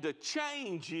and to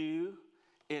change you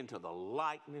into the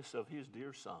likeness of his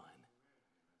dear Son.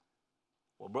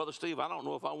 Well, Brother Steve, I don't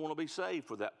know if I want to be saved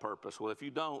for that purpose. Well, if you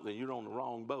don't, then you're on the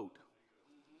wrong boat.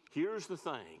 Here's the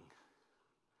thing.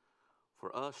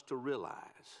 For us to realize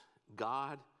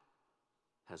God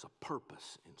has a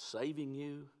purpose in saving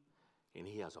you, and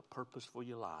he has a purpose for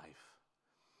your life.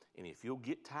 And if you'll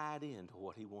get tied into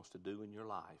what he wants to do in your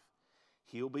life,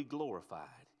 he'll be glorified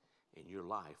and your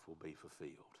life will be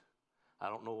fulfilled. I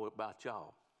don't know about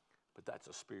y'all, but that's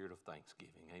a spirit of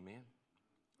thanksgiving. Amen?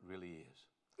 It really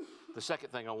is. The second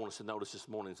thing I want us to notice this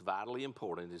morning is vitally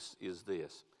important is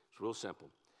this. It's real simple.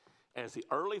 As the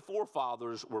early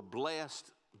forefathers were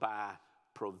blessed by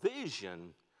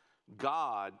provision,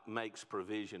 God makes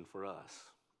provision for us.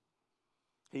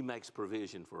 He makes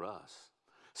provision for us.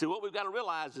 See, what we've got to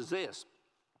realize is this.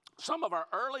 Some of our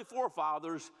early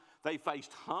forefathers, they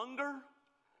faced hunger.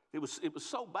 It was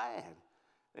so bad.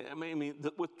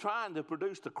 With trying to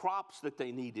produce the crops that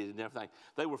they needed and everything.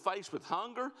 They were faced with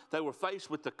hunger. They were faced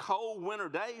with the cold winter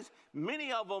days.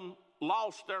 Many of them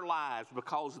lost their lives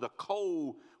because of the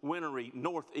cold, wintry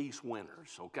northeast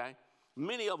winters, okay?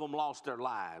 Many of them lost their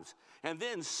lives. And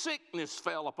then sickness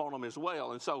fell upon them as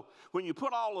well. And so when you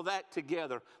put all of that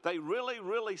together, they really,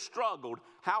 really struggled.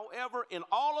 However, in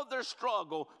all of their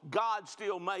struggle, God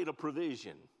still made a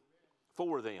provision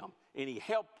for them. And he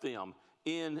helped them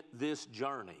in this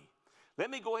journey. Let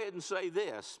me go ahead and say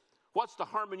this. What's the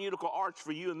hermeneutical arch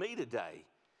for you and me today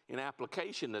in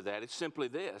application to that? It's simply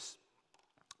this.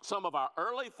 Some of our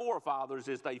early forefathers,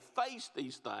 as they faced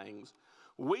these things,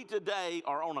 we today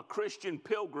are on a Christian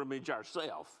pilgrimage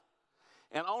ourselves.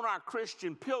 And on our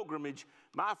Christian pilgrimage,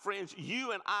 my friends,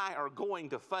 you and I are going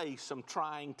to face some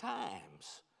trying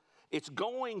times. It's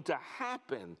going to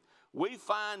happen. We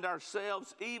find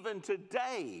ourselves even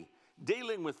today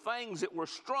dealing with things that we're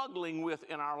struggling with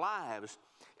in our lives.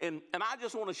 And I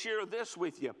just want to share this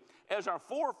with you. As our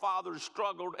forefathers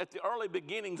struggled at the early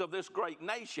beginnings of this great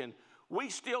nation, we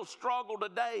still struggle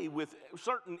today with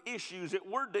certain issues that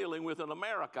we're dealing with in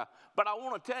America. But I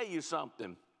want to tell you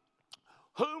something.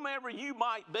 Whomever you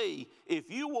might be,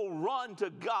 if you will run to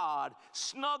God,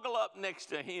 snuggle up next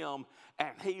to Him, and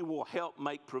He will help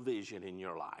make provision in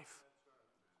your life.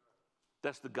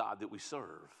 That's the God that we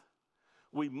serve.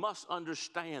 We must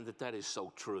understand that that is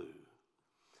so true.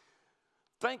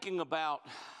 Thinking about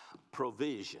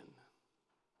provision,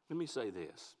 let me say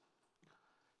this.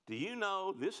 Do you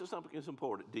know, this is something that's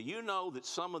important, do you know that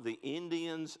some of the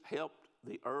Indians helped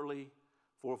the early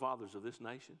forefathers of this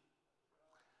nation?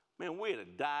 Man, we'd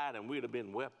have died and we'd have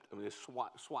been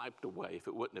swiped away if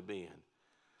it wouldn't have been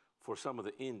for some of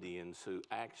the Indians who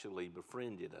actually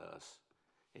befriended us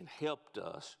and helped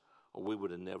us, or we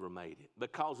would have never made it.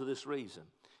 Because of this reason,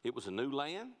 it was a new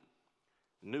land,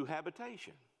 new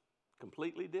habitation,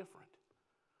 completely different.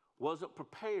 Wasn't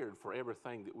prepared for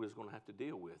everything that we was going to have to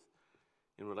deal with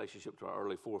in relationship to our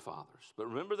early forefathers. But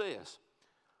remember this,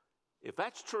 if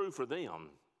that's true for them,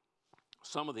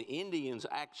 some of the Indians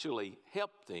actually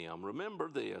helped them. Remember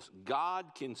this, God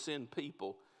can send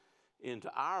people into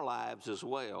our lives as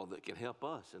well that can help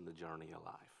us in the journey of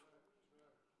life.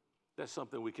 That's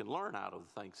something we can learn out of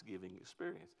the Thanksgiving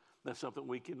experience. That's something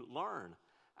we can learn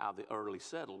out of the early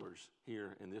settlers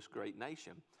here in this great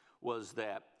nation, was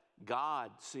that God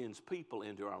sends people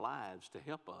into our lives to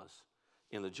help us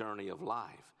in the journey of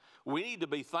life. We need to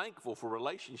be thankful for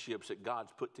relationships that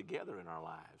God's put together in our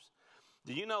lives.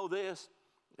 Do you know this?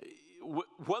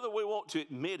 Whether we want to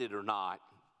admit it or not,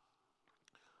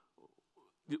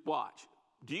 watch.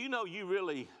 Do you know you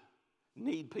really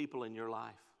need people in your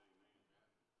life?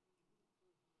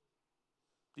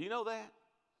 Do you know that?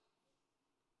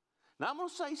 Now I'm going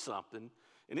to say something,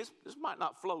 and this might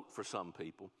not float for some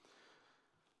people,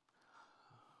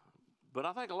 but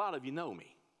I think a lot of you know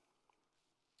me.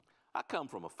 I come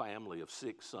from a family of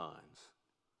 6 sons,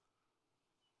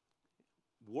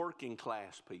 working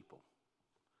class people,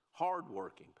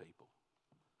 hard-working people.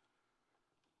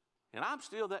 And I'm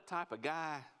still that type of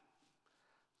guy.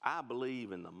 I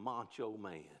believe in the macho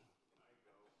man.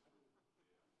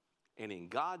 And in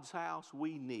God's house,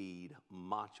 we need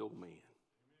macho men.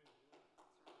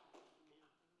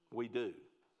 We do.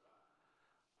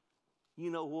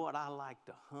 You know what? I like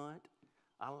to hunt.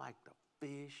 I like to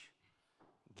fish.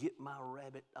 Get my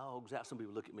rabbit dogs out. Some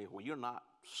people look at me, well, you're not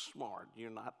smart. You're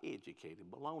not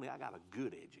educated. Baloney, I got a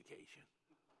good education.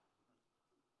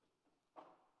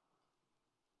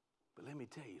 But let me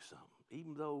tell you something.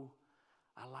 Even though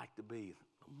I like to be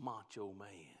a macho man,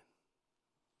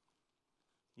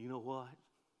 you know what?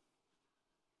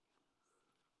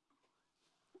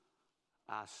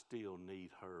 I still need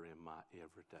her in my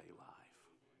everyday life.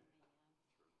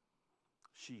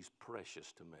 She's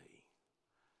precious to me.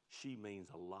 She means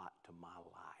a lot to my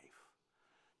life,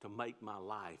 to make my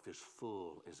life as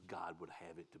full as God would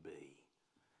have it to be.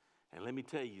 And let me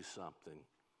tell you something.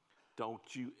 Don't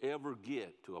you ever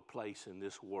get to a place in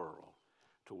this world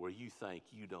to where you think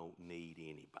you don't need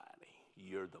anybody.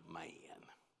 You're the man.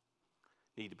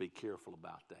 Need to be careful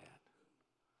about that.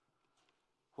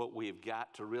 What we've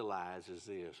got to realize is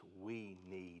this: we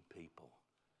need people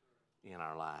in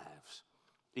our lives.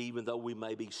 Even though we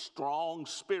may be strong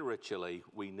spiritually,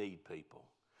 we need people.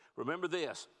 Remember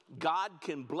this, God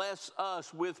can bless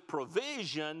us with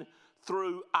provision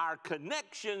through our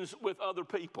connections with other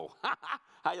people.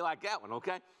 How you like that one,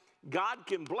 okay? God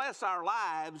can bless our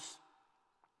lives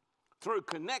through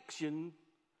connection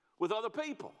with other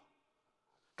people.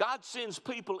 God sends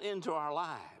people into our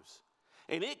lives.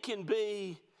 And it can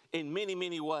be in many,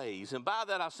 many ways. And by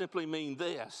that I simply mean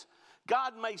this.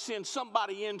 God may send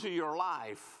somebody into your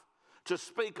life to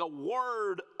speak a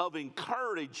word of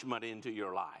encouragement into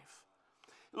your life.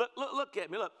 Look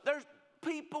at me. Look, there's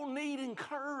people need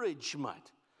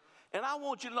encouragement. And I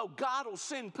want you to know God will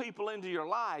send people into your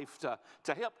life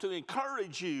to help to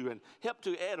encourage you and help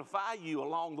to edify you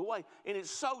along the way. And it's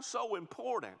so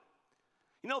important.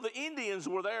 You know, the Indians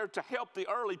were there to help the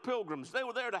early pilgrims. They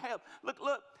were there to help.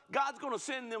 Look, God's going to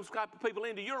send them type of people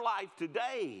into your life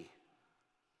today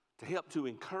to help to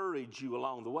encourage you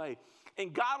along the way.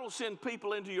 And God will send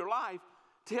people into your life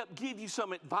to help give you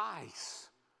some advice.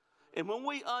 And when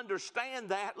we understand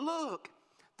that, look,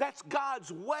 that's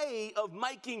God's way of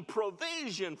making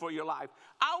provision for your life.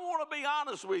 I want to be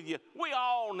honest with you. We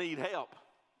all need help.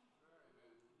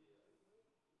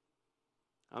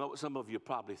 I know what some of you are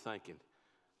probably thinking.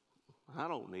 I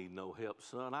don't need no help,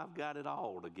 son. I've got it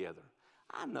all together.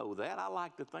 I know that. I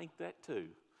like to think that too.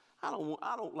 I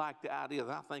don't like the idea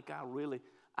that I think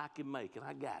I can make it.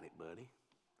 I got it, buddy.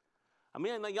 I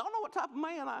mean, y'all know what type of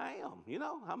man I am, you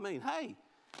know? I mean, hey,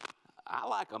 I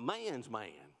like a man's man.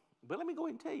 But let me go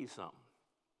ahead and tell you something.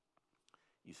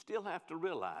 You still have to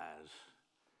realize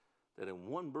that in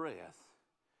one breath,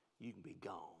 you can be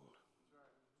gone.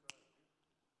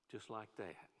 Just like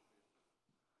that.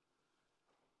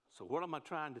 So what am I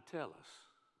trying to tell us?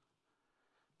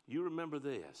 You remember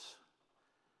this.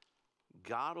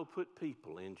 God will put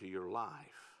people into your life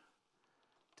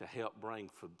to help bring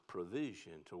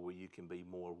provision to where you can be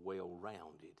more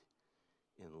well-rounded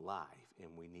in life, and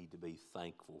we need to be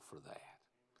thankful for that.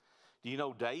 Do you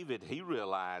know David, he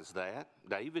realized that.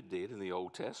 David did in the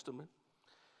Old Testament.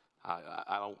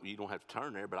 You don't have to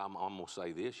turn there, but I'm going to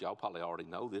say this. Y'all probably already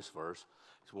know this verse.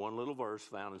 It's one little verse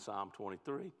found in Psalm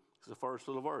 23. It's the first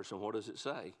little verse, and what does it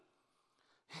say?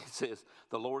 It says,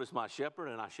 the Lord is my shepherd,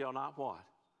 and I shall not what?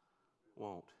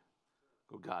 Won't.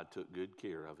 Well, God took good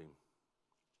care of him.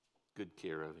 Good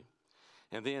care of him.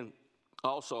 And then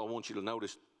also I want you to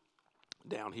notice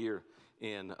down here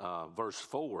in verse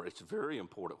 4, it's very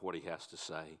important what he has to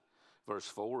say. Verse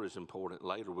 4 is important.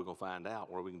 Later we're going to find out,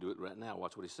 or we can do it right now.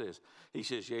 Watch what he says. He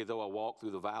says, yea, though I walk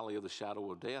through the valley of the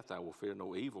shadow of death, I will fear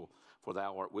no evil, for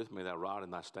thou art with me, thy rod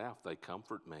and thy staff, they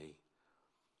comfort me.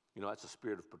 You know, that's a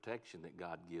spirit of protection that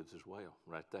God gives as well,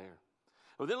 right there.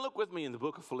 Well, then look with me in the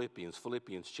book of Philippians,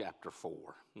 Philippians chapter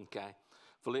 4, okay?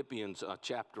 Philippians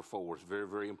chapter 4 is very,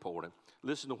 very important.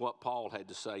 Listen to what Paul had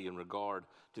to say in regard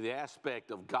to the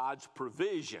aspect of God's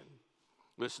provision.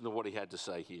 Listen to what he had to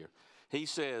say here. He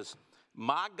says,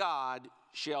 my God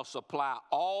shall supply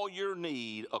all your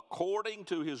need according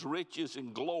to his riches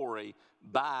and glory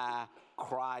by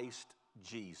Christ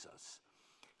Jesus.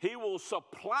 He will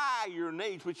supply your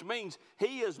needs, which means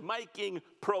he is making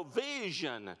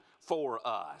provision for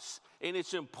us. And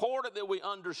it's important that we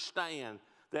understand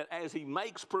that as he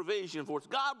makes provision for us,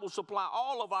 God will supply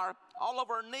all of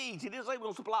our needs. He didn't say he's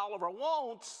going to supply all of our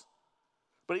wants,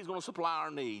 but he's going to supply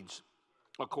our needs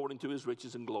according to his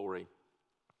riches and glory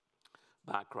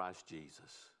by Christ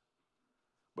Jesus.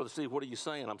 Brother Steve, what are you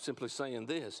saying? I'm simply saying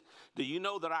this. Do you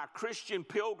know that our Christian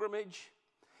pilgrimage,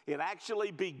 it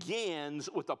actually begins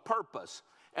with a purpose.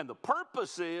 And the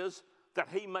purpose is that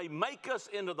he may make us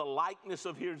into the likeness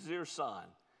of his dear Son.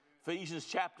 Ephesians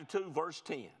chapter 2, verse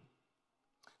 10.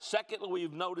 Secondly,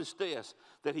 we've noticed this,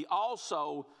 that he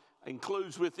also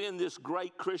includes within this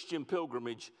great Christian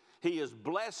pilgrimage, he has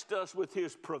blessed us with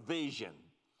his provision.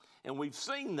 And we've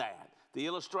seen that. The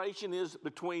illustration is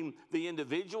between the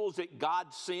individuals that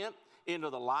God sent into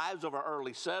the lives of our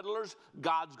early settlers.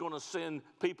 God's going to send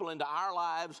people into our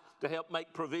lives to help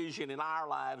make provision in our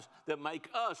lives that make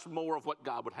us more of what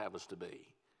God would have us to be.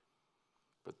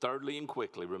 But thirdly and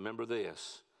quickly, remember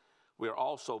this. We are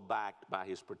also backed by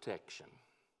his protection.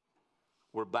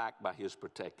 We're backed by his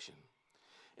protection.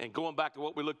 And going back to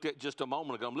what we looked at just a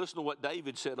moment ago, listen to what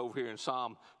David said over here in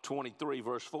Psalm 23,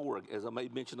 verse 4, as I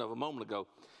made mention of a moment ago.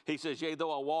 He says, yea,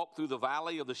 though I walk through the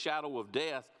valley of the shadow of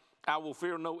death, I will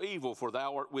fear no evil, for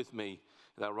thou art with me.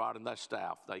 Thy rod and thy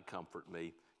staff, they comfort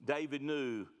me. David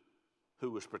knew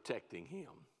who was protecting him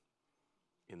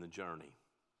in the journey.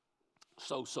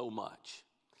 So much.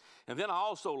 And then I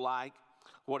also like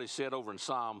what is said over in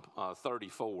Psalm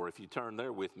 34. If you turn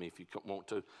there with me, if you want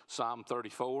to, Psalm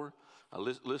 34.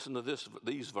 Listen to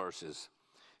these verses.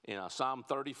 In Psalm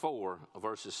 34,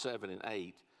 verses 7 and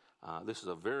 8, this is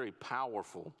a very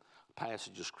powerful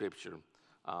passage of Scripture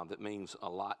that means a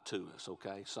lot to us,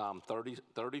 okay? Psalm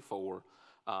 34,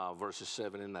 verses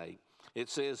 7 and 8. It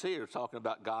says here, talking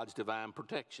about God's divine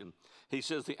protection, he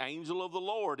says, the angel of the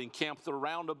Lord encampeth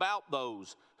around about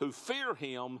those who fear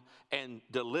him and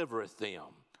delivereth them.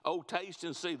 Oh, taste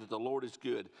and see that the Lord is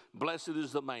good. Blessed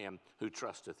is the man who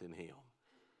trusteth in him.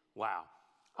 Wow.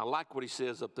 I like what he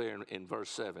says up there in verse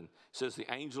 7. It says,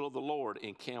 the angel of the Lord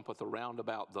encampeth around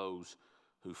about those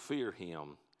who fear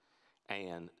him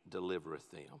and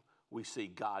delivereth them. We see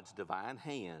God's divine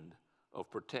hand of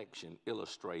protection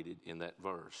illustrated in that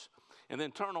verse. And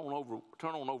then turn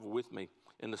on over with me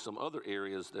into some other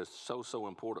areas that's so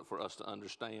important for us to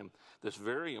understand. That's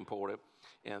very important.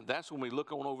 And that's when we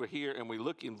look on over here and we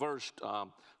look in verse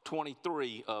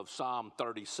 23 of Psalm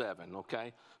 37,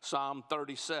 okay? Psalm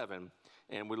 37,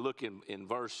 and we look in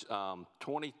verse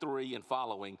 23 and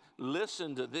following.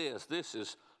 Listen to this. This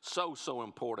is so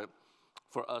important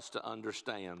for us to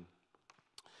understand.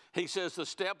 He says, the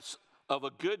steps of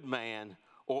a good man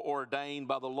are ordained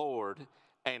by the Lord,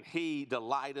 and he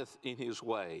delighteth in his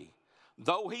way.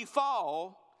 Though he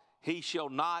fall, he shall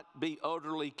not be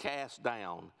utterly cast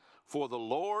down, for the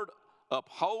Lord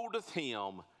upholdeth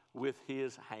him with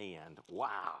his hand.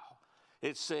 Wow.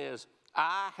 It says,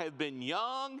 I have been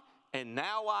young and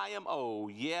now I am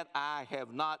old, yet I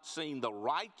have not seen the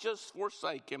righteous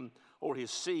forsaken or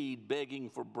his seed begging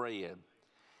for bread.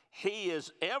 He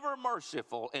is ever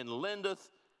merciful and lendeth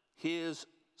his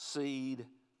seed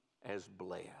as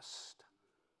blessed.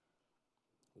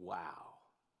 Wow.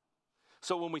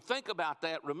 So when we think about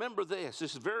that, remember this.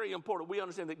 This is very important. We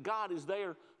understand that God is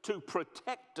there to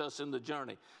protect us in the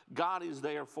journey. God is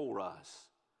there for us.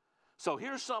 So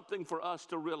here's something for us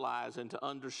to realize and to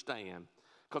understand,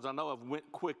 because I know I've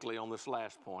went quickly on this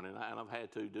last point, and I've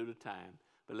had to due to time.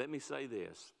 But let me say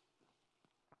this.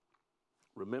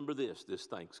 Remember this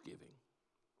Thanksgiving.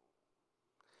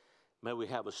 May we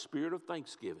have a spirit of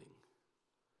thanksgiving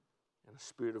and a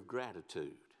spirit of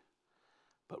gratitude.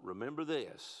 But remember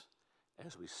this,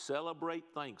 as we celebrate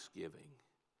Thanksgiving,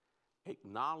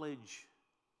 acknowledge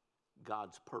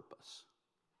God's purpose.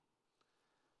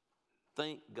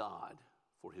 Thank God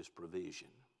for his provision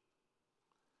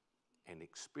and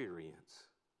experience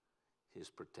his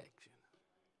protection.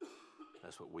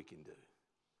 That's what we can do.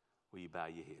 Will you bow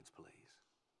your heads, please?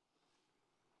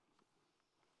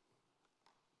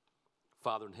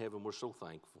 Father in heaven, we're so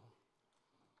thankful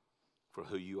for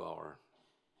who you are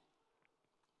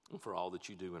and for all that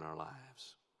you do in our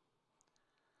lives.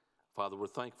 Father, we're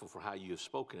thankful for how you have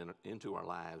spoken into our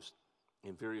lives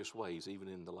in various ways, even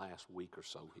in the last week or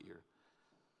so here.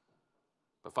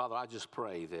 But Father, I just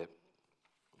pray that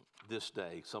this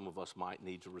day some of us might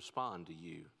need to respond to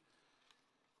you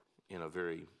in a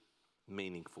very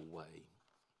meaningful way.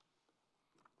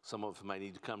 Some of us may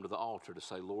need to come to the altar to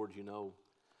say, Lord, you know,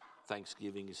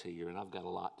 Thanksgiving is here, and I've got a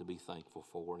lot to be thankful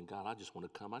for. And God, I just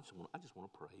want to come. I just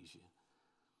want to praise you.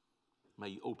 May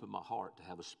you open my heart to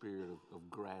have a spirit of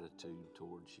gratitude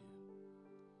towards you.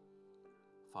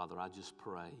 Father, I just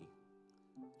pray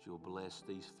that you'll bless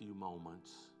these few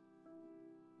moments.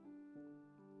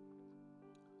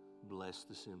 Bless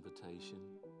this invitation.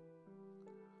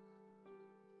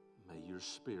 May your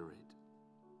Spirit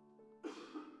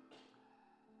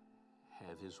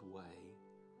have his way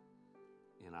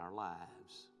in our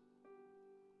lives.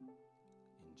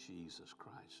 In Jesus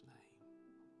Christ's name.